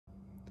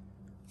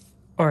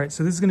All right,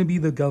 so this is going to be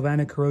the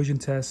galvanic corrosion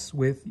test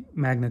with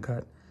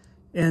Magnacut.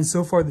 And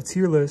so far the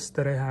tier list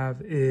that I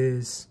have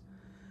is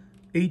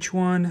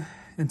H1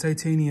 and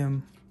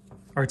Titanium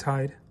are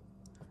tied.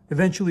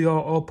 Eventually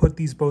I'll put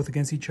these both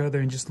against each other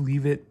and just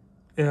leave it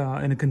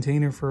in a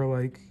container for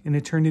like an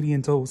eternity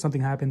until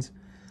something happens.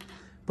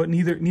 But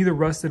neither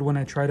rusted when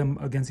I tried them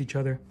against each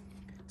other.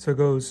 So it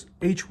goes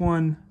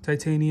H1,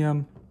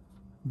 Titanium,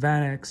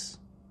 Vanax,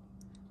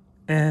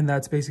 and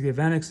that's basically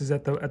Vanax is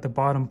at the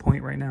bottom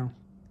point right now.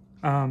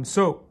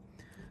 So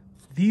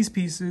these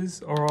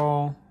pieces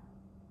are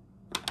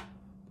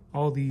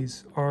all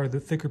these are the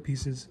thicker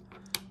pieces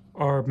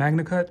are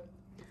Magnacut.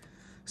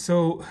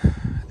 So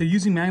they're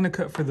using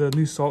Magnacut for the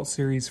new salt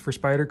series for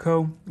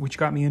Spyderco, which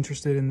got me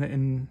interested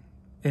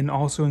in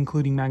also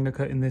including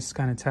Magnacut in this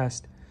kind of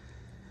test.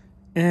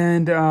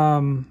 And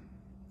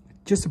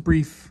just a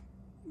brief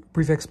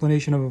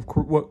explanation of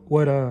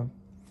what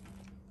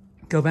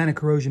galvanic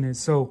corrosion is.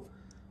 So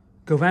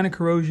galvanic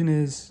corrosion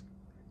is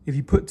if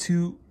you put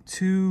two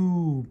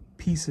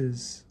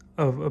pieces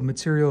of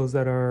materials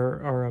that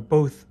are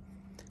both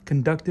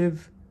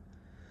conductive,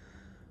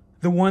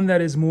 the one that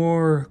is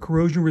more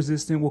corrosion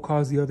resistant will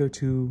cause the other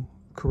to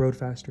corrode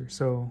faster.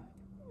 So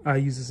I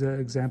used this as an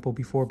example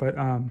before, but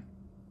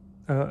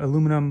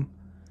aluminum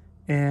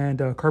and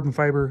carbon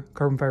fiber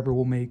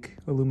will make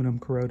aluminum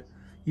corrode,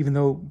 even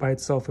though by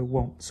itself it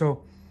won't.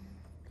 So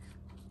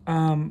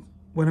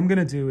what I'm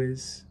gonna do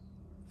is,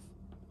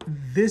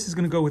 this is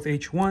gonna go with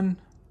H1.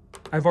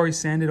 I've already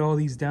sanded all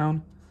these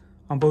down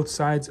on both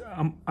sides.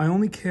 I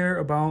only care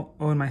about,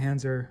 oh, and my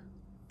hands are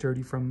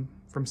dirty from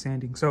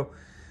sanding. So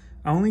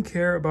I only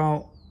care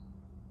about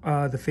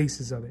the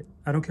faces of it.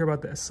 I don't care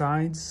about the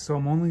sides. So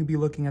I'm only be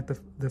looking at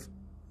the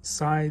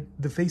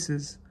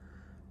faces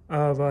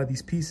of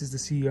these pieces to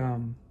see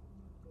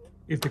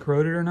if they're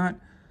corroded or not.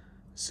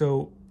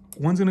 So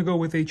one's gonna go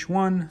with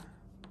H1,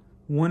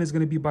 one is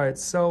gonna be by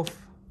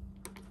itself,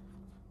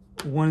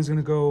 one is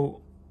gonna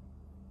go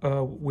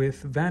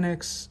with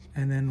Vanax,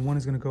 and then one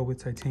is going to go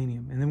with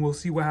Titanium. And then we'll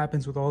see what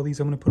happens with all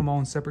these. I'm going to put them all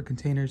in separate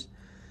containers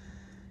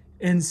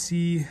and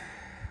see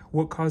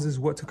what causes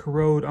what to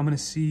corrode. I'm going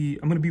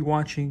to be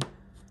watching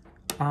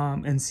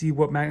and see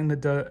what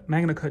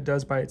Magnacut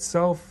does by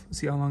itself,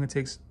 see how long it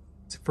takes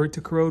for it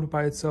to corrode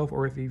by itself,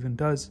 or if it even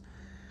does.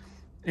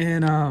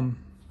 And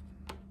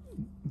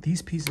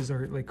these pieces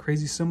are like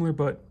crazy similar,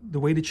 but the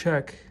way to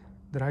check,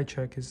 that I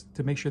check, is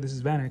to make sure this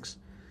is Vanax,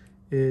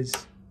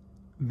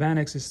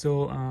 Vanax is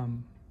still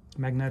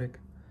magnetic,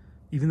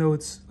 even though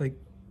it's like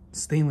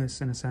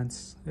stainless in a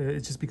sense.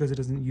 It's just because it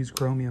doesn't use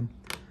chromium.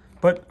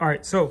 But all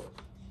right, so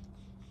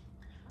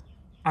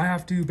I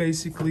have to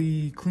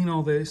basically clean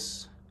all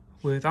this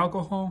with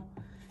alcohol,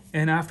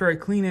 and after I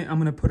clean it, I'm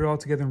gonna put it all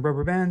together in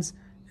rubber bands,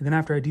 and then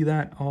after I do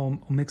that, I'll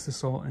mix the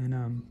salt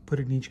and put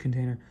it in each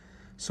container.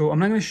 So I'm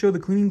not gonna show the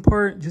cleaning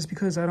part just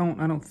because I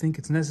don't think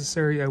it's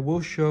necessary. I will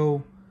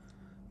show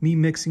me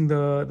mixing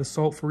the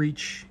salt for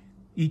each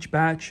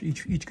batch,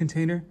 each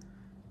container,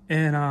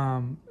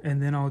 and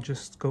then I'll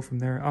just go from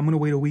there. I'm gonna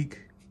wait a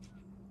week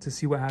to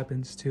see what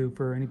happens too,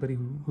 for anybody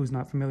who's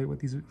not familiar with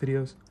these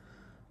videos.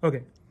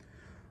 Okay,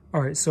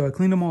 all right, so I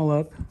cleaned them all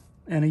up,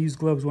 and I used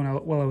gloves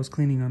while I was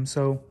cleaning them.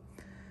 So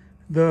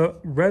the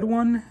red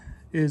one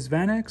is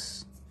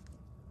Vanax,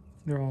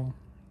 they're all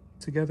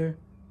together.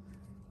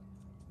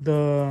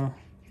 The,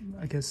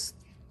 I guess,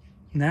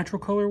 natural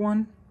color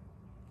one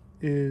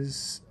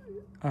is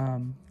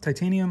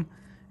Titanium,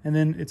 and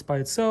then it's by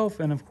itself,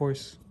 and of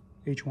course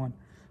H1.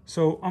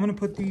 So I'm gonna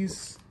put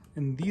these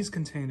in these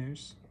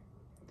containers,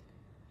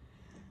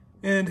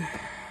 and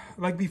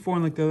like before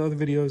in like the other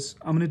videos,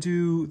 I'm gonna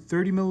do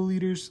 30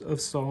 milliliters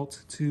of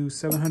salt to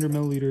 700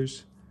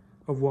 milliliters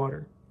of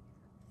water,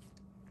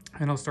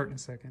 and I'll start in a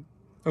second.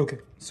 Okay,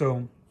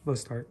 so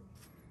let's start.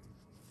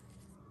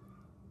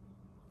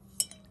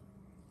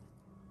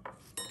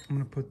 I'm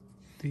gonna put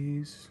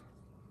these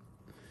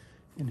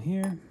in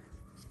here.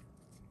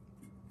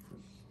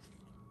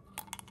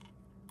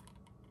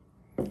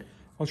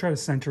 I'll try to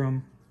center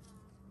them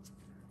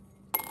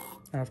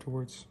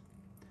afterwards.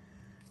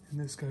 And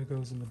this guy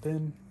goes in the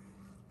bin.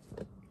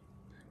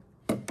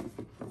 All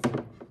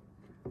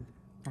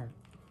right.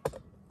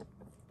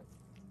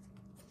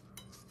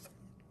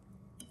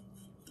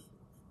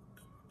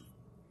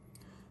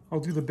 I'll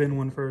do the bin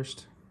one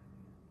first.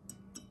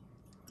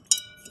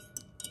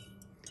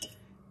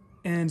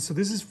 And so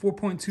this is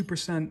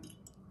 4.2%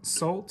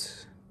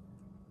 salt,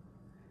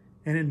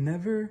 and it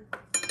never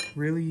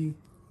really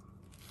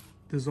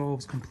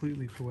dissolves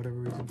completely for whatever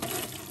reason.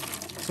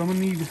 So I'm gonna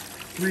need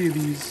 3 of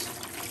these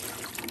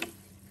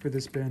for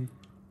this bin.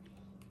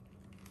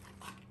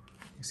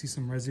 You see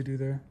some residue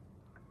there?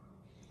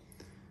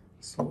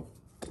 Salt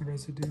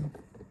residue.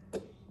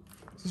 So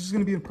this is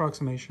gonna be an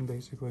approximation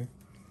basically.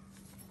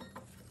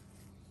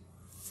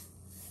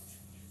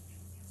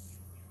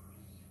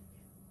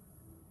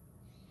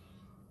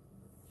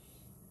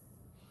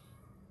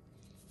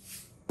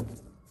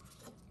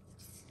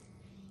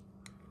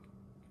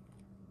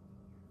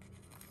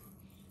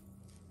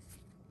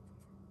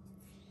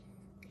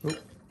 Oh.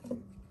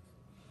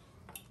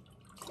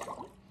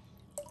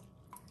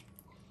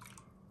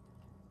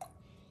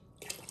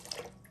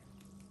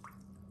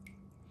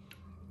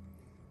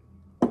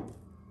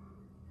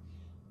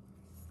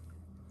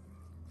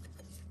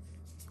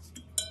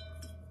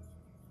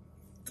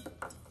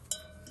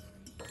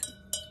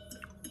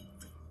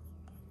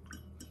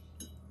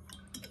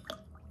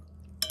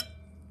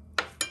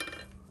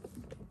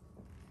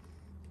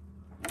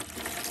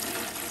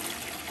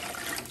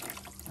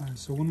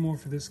 So one more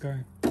for this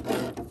guy.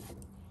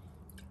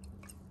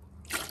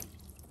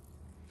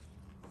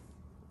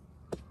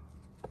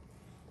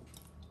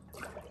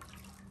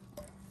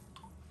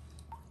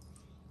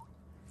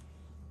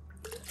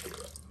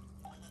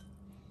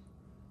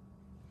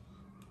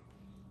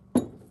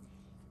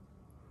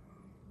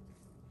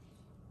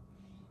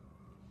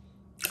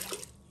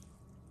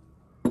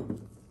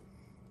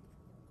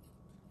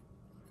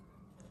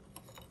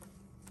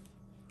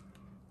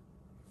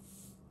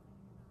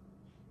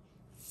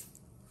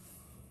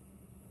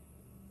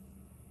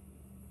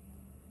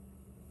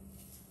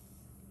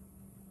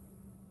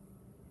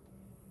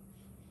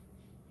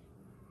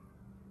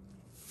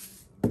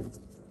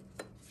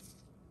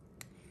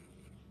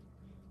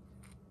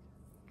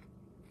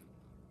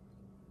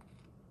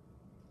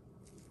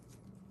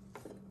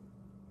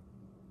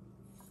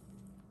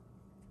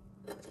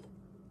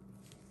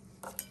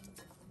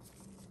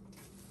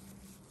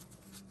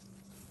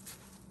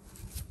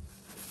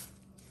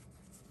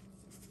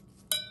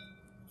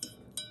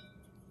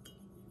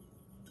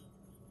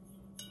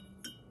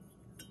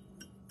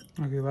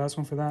 Okay, last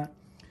one for that.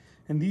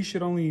 And these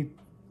should only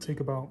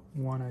take about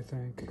one, I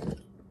think.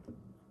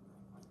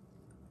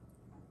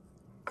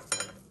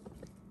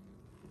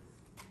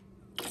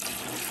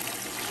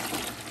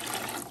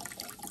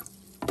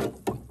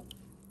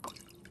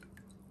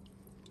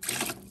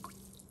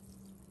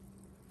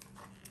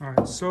 All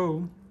right,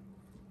 so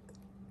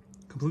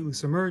completely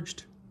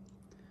submerged.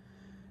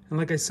 And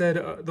like I said,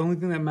 the only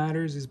thing that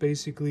matters is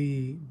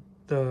basically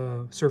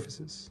the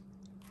surfaces,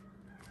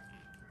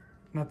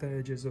 not the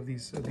edges of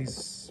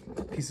these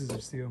pieces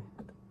of steel.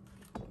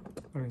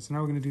 All right, so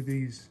now we're gonna do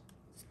these.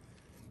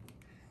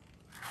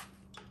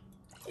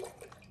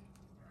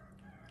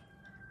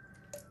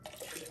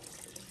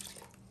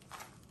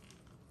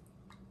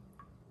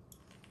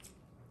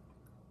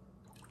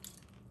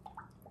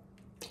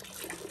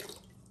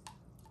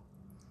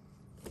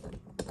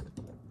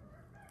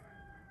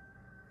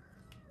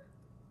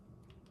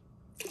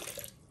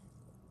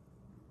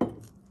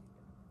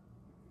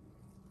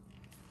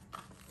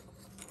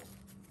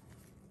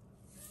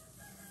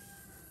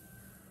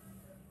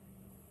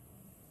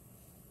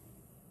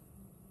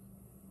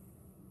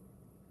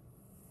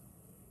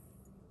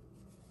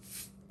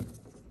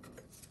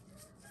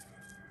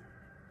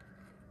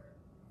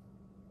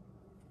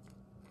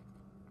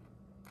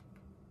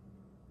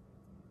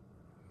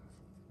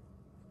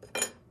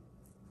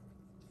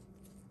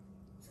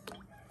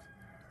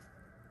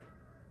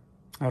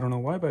 I don't know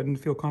why, but I didn't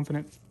feel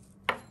confident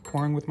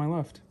pouring with my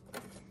left.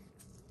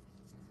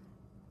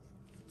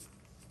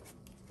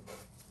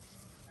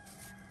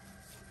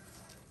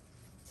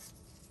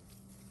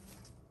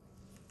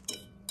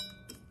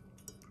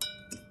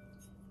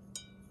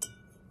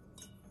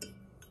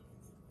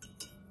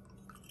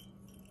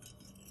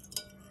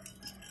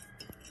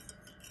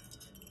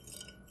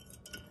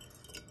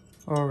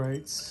 All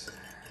right,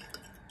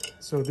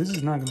 so this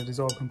is not going to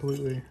dissolve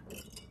completely.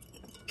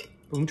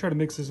 But let me try to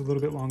mix this a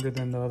little bit longer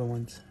than the other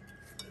ones.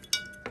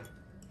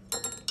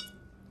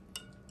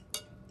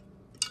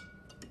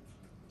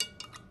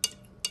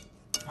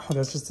 Oh,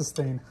 that's just a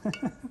stain.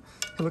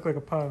 It looked like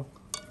a pile.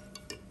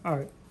 All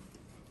right.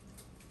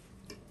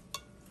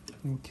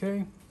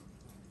 Okay.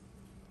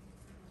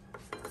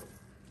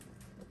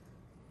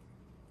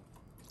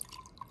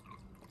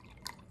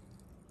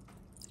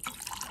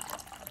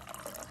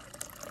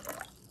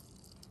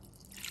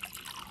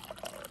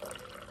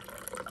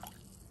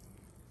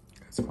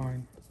 That's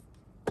fine.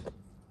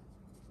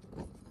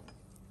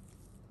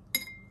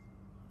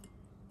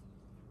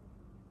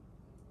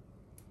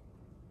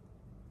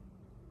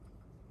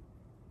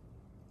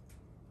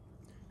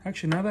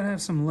 Actually, now that I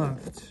have some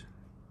left,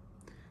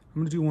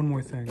 I'm gonna do one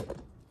more thing.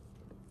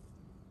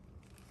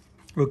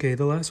 Okay,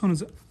 the last one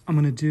I'm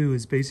gonna do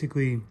is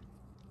basically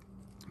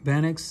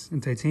Vannex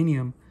and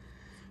Titanium,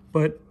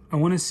 but I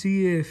wanna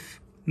see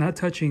if, not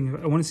touching,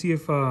 I wanna see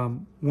if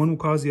one will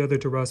cause the other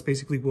to rust.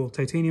 Basically, will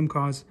Titanium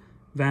cause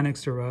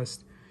Vanax to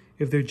rust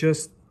if they're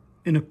just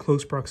in a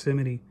close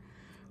proximity?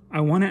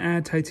 I wanna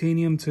add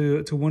Titanium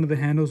to one of the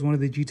handles, one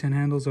of the G10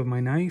 handles of my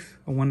knife,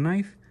 one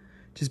knife,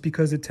 just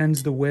because it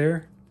tends to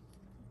wear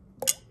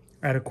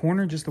at a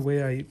corner, just the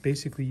way I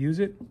basically use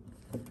it.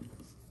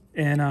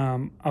 And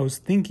I was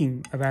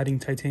thinking of adding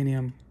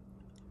Titanium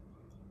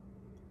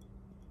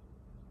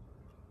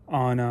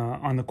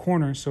on the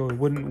corner so it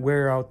wouldn't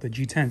wear out the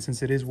G10,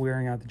 since it is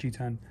wearing out the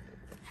G10.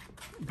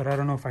 But I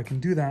don't know if I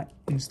can do that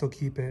and still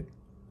keep it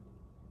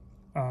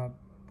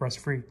rust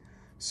free.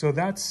 So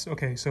that's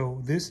okay. So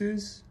this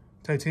is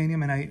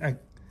Titanium, and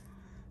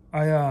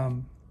I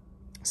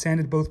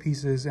sanded both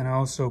pieces, and I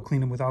also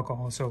cleaned them with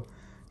alcohol. So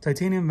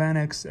Titanium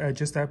Vanax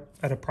just at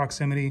a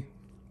proximity.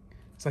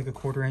 It's like a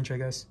 1/4 inch, I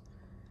guess.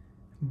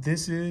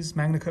 This is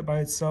Magnacut by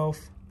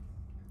itself.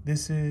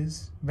 This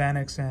is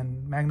Vanax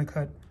and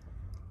Magnacut,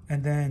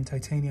 and then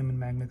Titanium and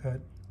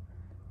Magnacut.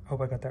 I hope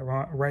I got that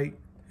right.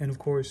 And of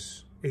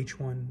course,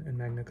 H1 and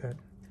Magnacut.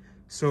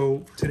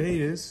 So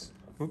today is,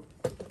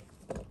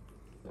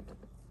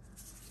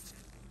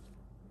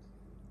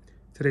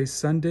 today's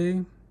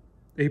Sunday,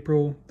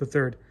 April the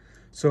 3rd.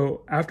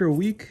 So after a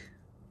week,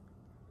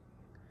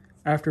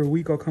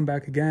 I'll come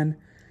back again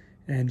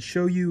and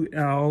show you.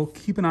 I'll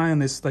keep an eye on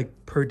this like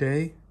per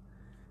day.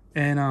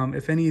 And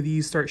if any of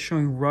these start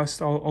showing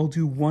rust, I'll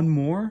do one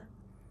more.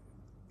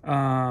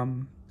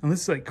 Unless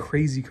it's like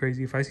crazy.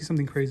 If I see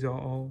something crazy,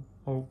 I'll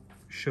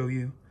show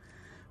you.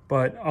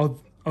 But I'll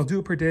do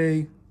it per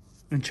day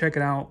and check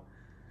it out.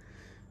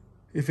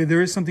 If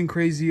there is something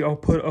crazy, I'll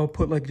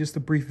put like just a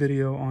brief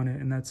video on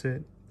it, and that's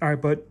it. All right,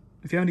 but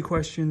if you have any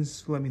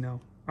questions, let me know.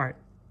 All right,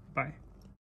 bye.